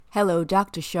Hello,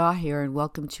 Dr. Shaw here, and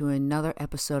welcome to another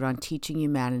episode on Teaching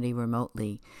Humanity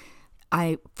Remotely.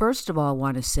 I first of all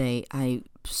want to say I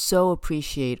so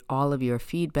appreciate all of your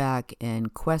feedback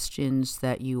and questions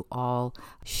that you all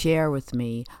share with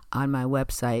me on my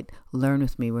website,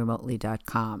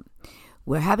 learnwithmeremotely.com.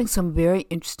 We're having some very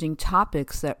interesting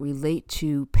topics that relate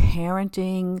to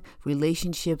parenting,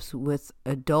 relationships with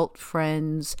adult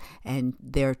friends and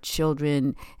their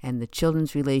children, and the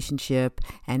children's relationship,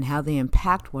 and how they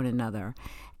impact one another.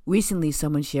 Recently,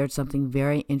 someone shared something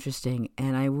very interesting,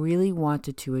 and I really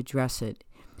wanted to address it.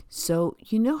 So,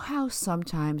 you know how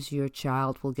sometimes your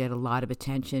child will get a lot of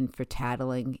attention for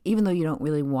tattling, even though you don't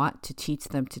really want to teach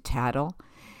them to tattle?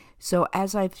 So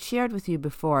as I've shared with you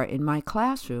before, in my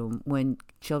classroom, when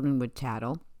children would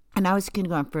tattle, and I was a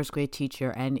kindergarten first grade teacher,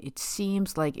 and it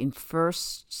seems like in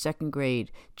first, second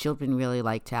grade, children really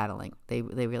like tattling. They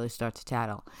really start to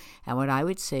tattle. And what I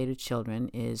would say to children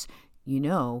is,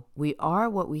 we are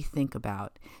what we think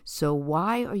about. So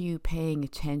why are you paying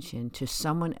attention to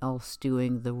someone else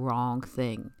doing the wrong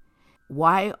thing?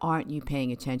 Why aren't you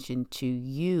paying attention to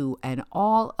you and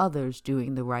all others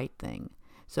doing the right thing?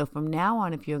 So from now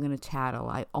on, if you're going to tattle,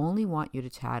 I only want you to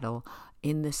tattle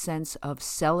in the sense of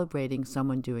celebrating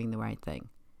someone doing the right thing.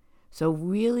 So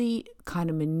really kind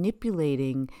of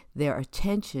manipulating their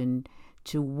attention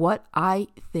to what I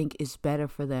think is better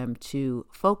for them to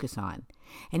focus on.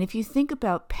 And if you think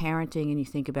about parenting and you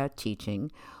think about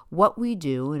teaching, what we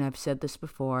do, and I've said this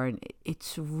before, and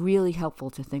it's really helpful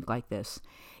to think like this,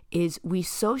 is we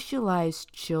socialize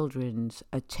children's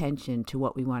attention to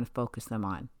what we want to focus them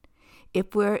on.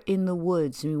 If we're in the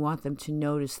woods and we want them to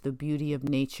notice the beauty of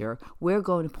nature, we're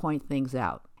going to point things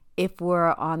out. If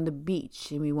we're on the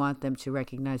beach and we want them to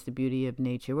recognize the beauty of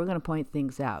nature, we're going to point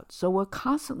things out. So we're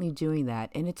constantly doing that,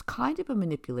 and it's kind of a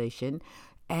manipulation,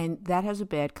 and that has a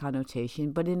bad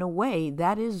connotation, but in a way,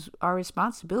 that is our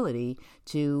responsibility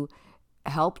to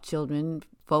help children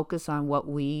focus on what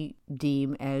we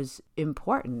deem as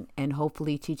important and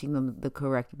hopefully teaching them the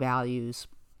correct values.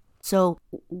 So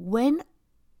when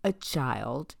a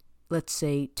child, let's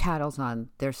say, tattles on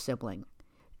their sibling,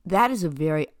 that is a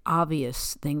very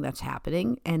obvious thing that's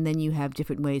happening, and then you have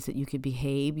different ways that you could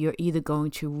behave. You're either going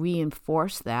to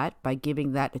reinforce that by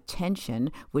giving that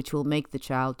attention, which will make the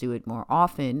child do it more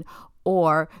often,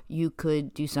 or you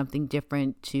could do something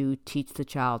different to teach the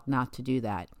child not to do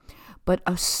that. But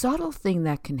a subtle thing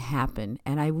that can happen,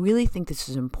 and I really think this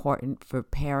is important for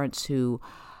parents who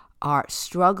are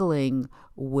struggling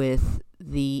with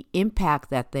the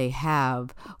impact that they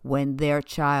have when their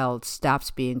child stops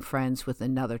being friends with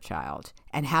another child,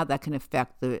 and how that can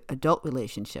affect the adult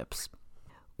relationships.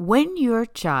 When your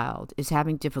child is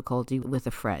having difficulty with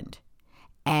a friend,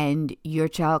 and your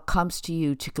child comes to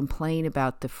you to complain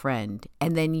about the friend,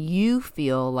 and then you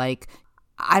feel like,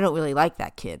 I don't really like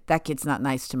that kid. That kid's not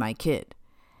nice to my kid.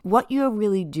 What you're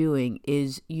really doing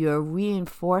is you're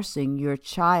reinforcing your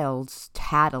child's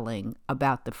tattling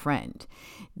about the friend.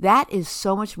 That is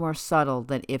so much more subtle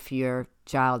than if your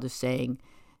child is saying,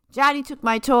 Johnny took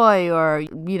my toy, or,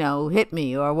 hit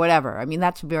me, or whatever. I mean,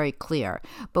 that's very clear.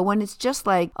 But when it's just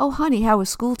like, oh, honey, how was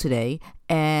school today?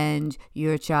 And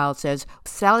your child says,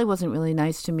 Sally wasn't really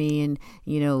nice to me and,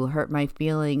 hurt my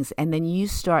feelings. And then you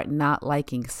start not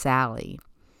liking Sally.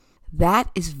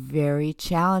 That is very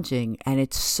challenging, and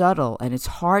it's subtle, and it's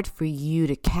hard for you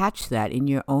to catch that in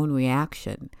your own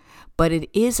reaction. But it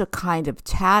is a kind of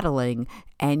tattling,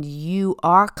 and you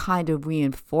are kind of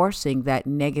reinforcing that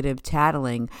negative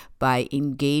tattling by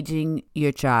engaging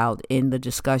your child in the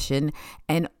discussion,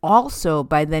 and also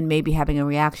by then maybe having a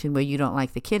reaction where you don't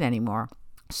like the kid anymore.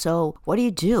 So what do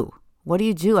you do? What do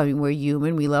you do? I mean, we're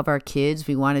human. We love our kids.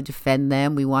 We want to defend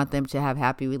them. We want them to have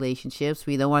happy relationships.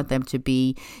 We don't want them to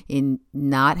be in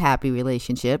not happy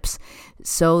relationships.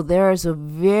 So there is a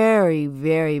very,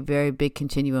 very, very big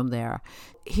continuum there.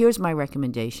 Here's my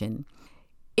recommendation.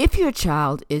 If your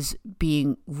child is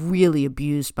being really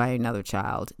abused by another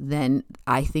child, then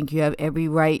I think you have every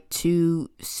right to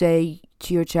say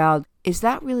to your child, is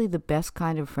that really the best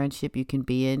kind of friendship you can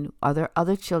be in? Are there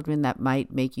other children that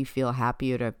might make you feel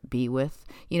happier to be with?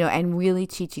 And really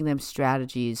teaching them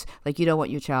strategies, like you don't want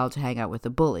your child to hang out with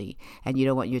a bully, and you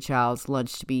don't want your child's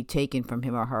lunch to be taken from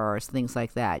him or her, or things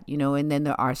like that, and then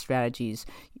there are strategies.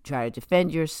 You try to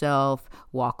defend yourself,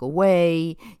 walk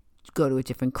away, go to a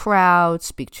different crowd,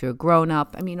 speak to a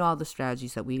grown-up. I mean, all the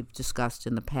strategies that we've discussed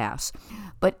in the past.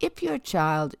 But if your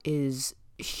child is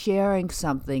sharing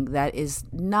something that is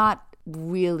not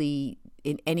really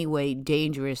in any way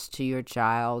dangerous to your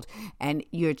child, and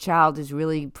your child is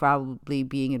really probably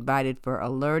being invited for a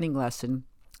learning lesson,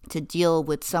 to deal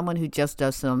with someone who just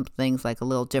does some things like a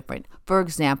little different. For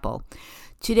example,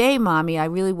 today, Mommy, I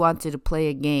really wanted to play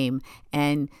a game,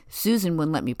 and Susan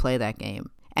wouldn't let me play that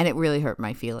game, and it really hurt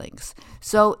my feelings.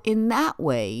 So in that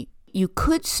way, you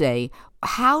could say,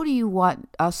 how do you want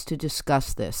us to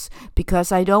discuss this?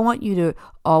 Because I don't want you to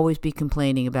always be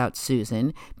complaining about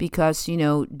Susan, because,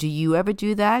 do you ever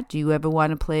do that? Do you ever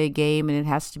want to play a game and it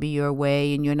has to be your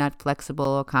way and you're not flexible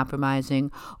or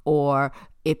compromising? Or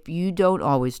if you don't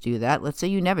always do that, let's say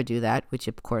you never do that, which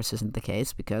of course isn't the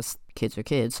case because kids are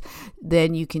kids,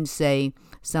 then you can say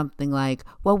something like,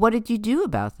 well, what did you do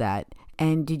about that?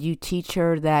 And did you teach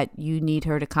her that you need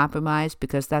her to compromise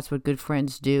because that's what good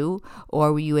friends do?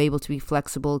 Or were you able to be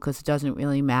flexible because it doesn't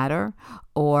really matter?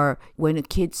 Or when a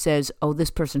kid says, oh, this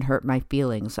person hurt my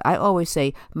feelings, I always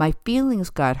say, my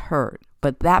feelings got hurt,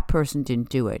 but that person didn't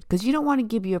do it. Because you don't want to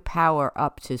give your power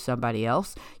up to somebody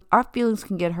else. Our feelings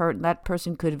can get hurt, and that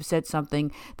person could have said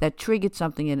something that triggered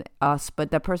something in us, but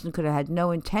that person could have had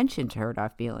no intention to hurt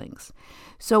our feelings.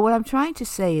 So what I'm trying to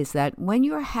say is that when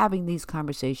you're having these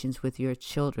conversations with your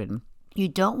children, you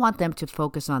don't want them to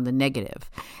focus on the negative,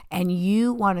 and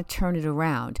you want to turn it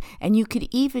around. And you could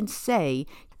even say,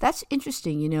 that's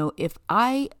interesting, if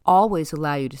I always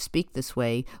allow you to speak this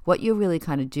way, what you're really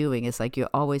kind of doing is like you're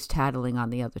always tattling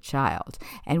on the other child.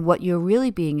 And what you're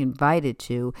really being invited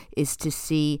to is to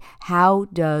see, how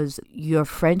does your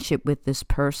friendship with this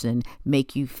person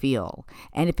make you feel?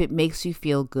 And if it makes you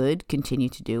feel good, continue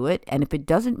to do it. And if it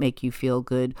doesn't make you feel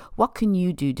good, what can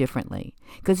you do differently?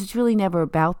 Because it's really never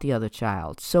about the other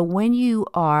child. So when you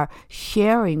are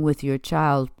sharing with your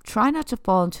child, try not to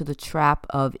fall into the trap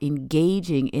of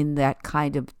engaging in that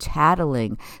kind of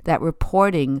tattling, that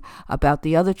reporting about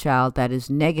the other child that is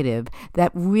negative,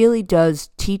 that really does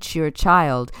teach your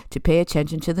child to pay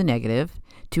attention to the negative,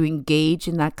 to engage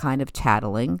in that kind of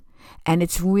tattling. And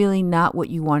it's really not what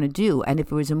you want to do. And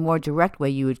if it was a more direct way,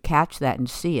 you would catch that and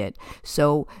see it.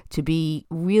 So to be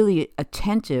really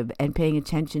attentive and paying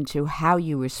attention to how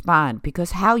you respond,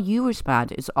 because how you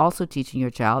respond is also teaching your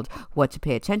child what to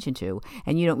pay attention to.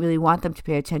 And you don't really want them to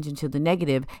pay attention to the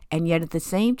negative. And yet at the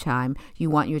same time, you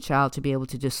want your child to be able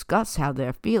to discuss how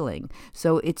they're feeling.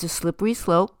 So it's a slippery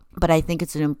slope. But I think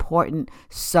it's an important,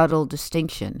 subtle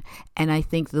distinction. And I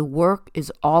think the work is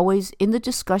always, in the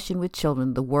discussion with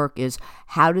children, the work is,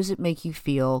 how does it make you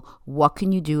feel? What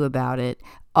can you do about it?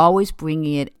 Always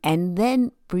bringing it. And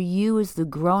then for you as the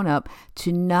grown-up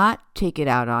to not take it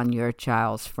out on your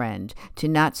child's friend, to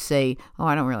not say, oh,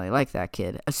 I don't really like that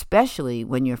kid, especially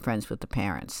when you're friends with the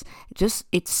parents.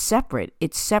 It's separate.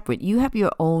 It's separate. You have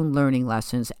your own learning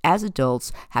lessons as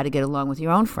adults, how to get along with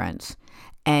your own friends.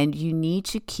 And you need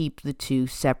to keep the two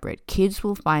separate. Kids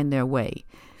will find their way.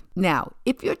 Now,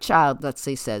 if your child, let's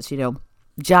say, says,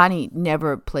 Johnny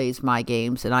never plays my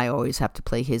games and I always have to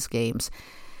play his games,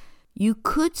 you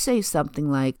could say something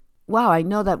like, wow, I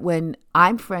know that when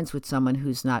I'm friends with someone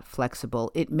who's not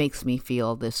flexible, it makes me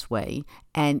feel this way.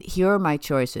 And here are my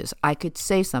choices. I could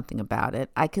say something about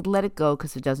it. I could let it go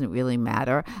because it doesn't really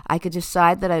matter. I could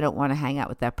decide that I don't want to hang out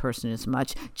with that person as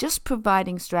much. Just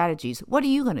providing strategies. What are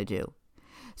you going to do?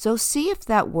 So see if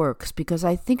that works, because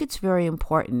I think it's very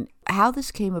important. How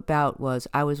this came about was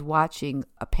I was watching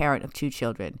a parent of two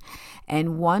children,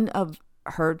 and one of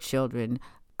her children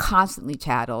constantly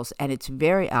tattles, and it's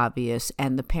very obvious,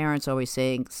 and the parents always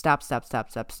saying, stop, stop,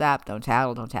 stop, stop, stop, don't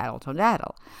tattle, don't tattle, don't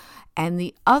tattle. And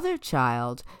the other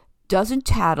child doesn't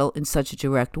tattle in such a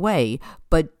direct way,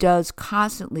 but does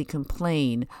constantly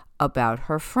complain about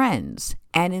her friends.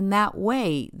 And in that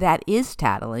way, that is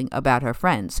tattling about her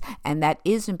friends. And that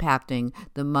is impacting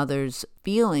the mother's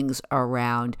feelings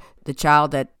around the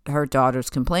child that her daughter's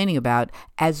complaining about,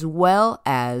 as well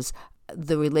as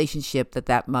the relationship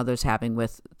that mother's having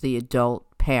with the adult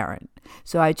parent.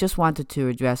 So I just wanted to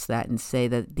address that and say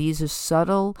that these are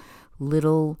subtle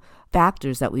little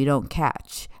factors that we don't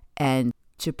catch. And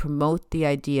to promote the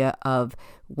idea of,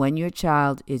 when your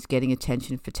child is getting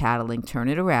attention for tattling, turn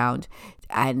it around.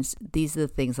 And these are the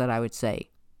things that I would say.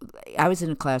 I was in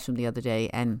a classroom the other day,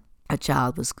 and a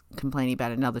child was complaining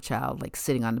about another child, like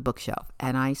sitting on the bookshelf.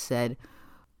 And I said,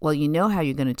 well, you know how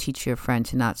you're going to teach your friend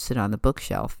to not sit on the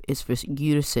bookshelf is for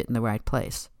you to sit in the right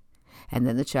place. And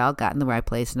then the child got in the right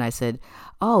place, and I said,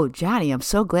 oh, Johnny, I'm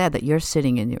so glad that you're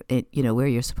sitting where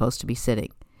you're supposed to be sitting.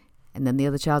 And then the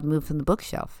other child moved from the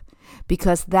bookshelf.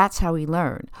 Because that's how we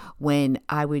learn. When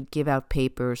I would give out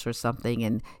papers or something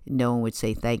and no one would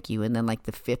say thank you, and then like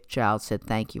the fifth child said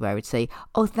thank you, I would say,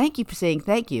 oh, thank you for saying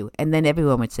thank you. And then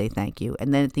everyone would say thank you.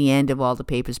 And then at the end of all the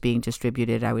papers being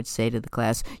distributed, I would say to the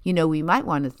class, we might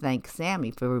want to thank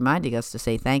Sammy for reminding us to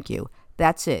say thank you.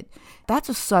 That's it. That's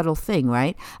a subtle thing,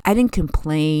 right? I didn't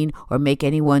complain or make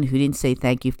anyone who didn't say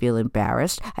thank you feel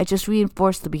embarrassed. I just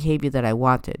reinforced the behavior that I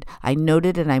wanted. I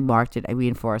noted and I marked it. I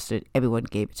reinforced it. Everyone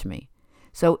gave it to me.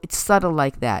 So it's subtle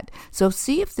like that. So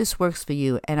see if this works for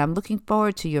you. And I'm looking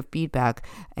forward to your feedback.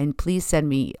 And please send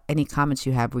me any comments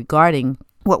you have regarding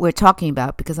what we're talking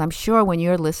about, because I'm sure when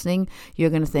you're listening, you're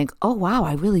going to think, oh, wow,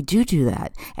 I really do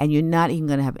that. And you're not even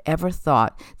going to have ever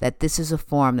thought that this is a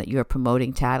form that you're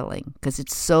promoting tattling, because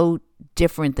it's so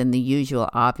different than the usual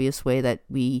obvious way that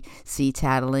we see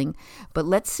tattling. But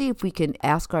let's see if we can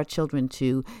ask our children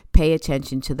to pay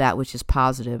attention to that which is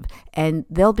positive, and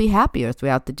they'll be happier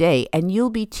throughout the day. And you'll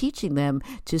be teaching them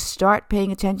to start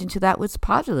paying attention to that which is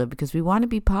positive, because we want to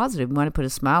be positive. We want to put a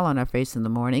smile on our face in the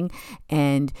morning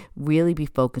and really be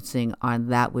focusing on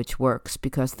that which works,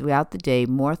 because throughout the day,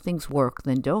 more things work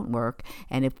than don't work.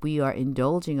 And if we are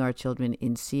indulging our children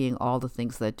in seeing all the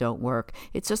things that don't work,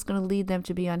 it's just going to lead them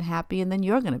to be unhappy, and then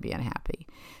you're going to be unhappy.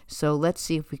 So let's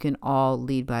see if we can all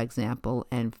lead by example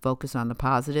and focus on the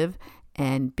positive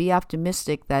and be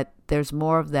optimistic that there's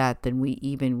more of that than we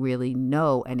even really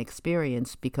know and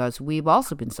experience, because we've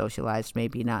also been socialized,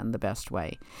 maybe not in the best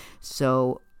way.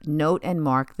 So note and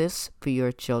mark this for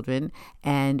your children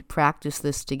and practice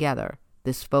this together,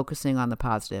 this focusing on the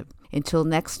positive. Until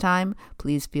next time,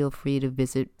 please feel free to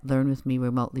visit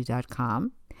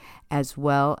learnwithmeremotely.com, as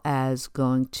well as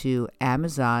going to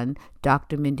Amazon,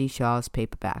 Dr. Mindy Shaw's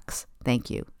paperbacks. Thank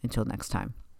you. Until next time.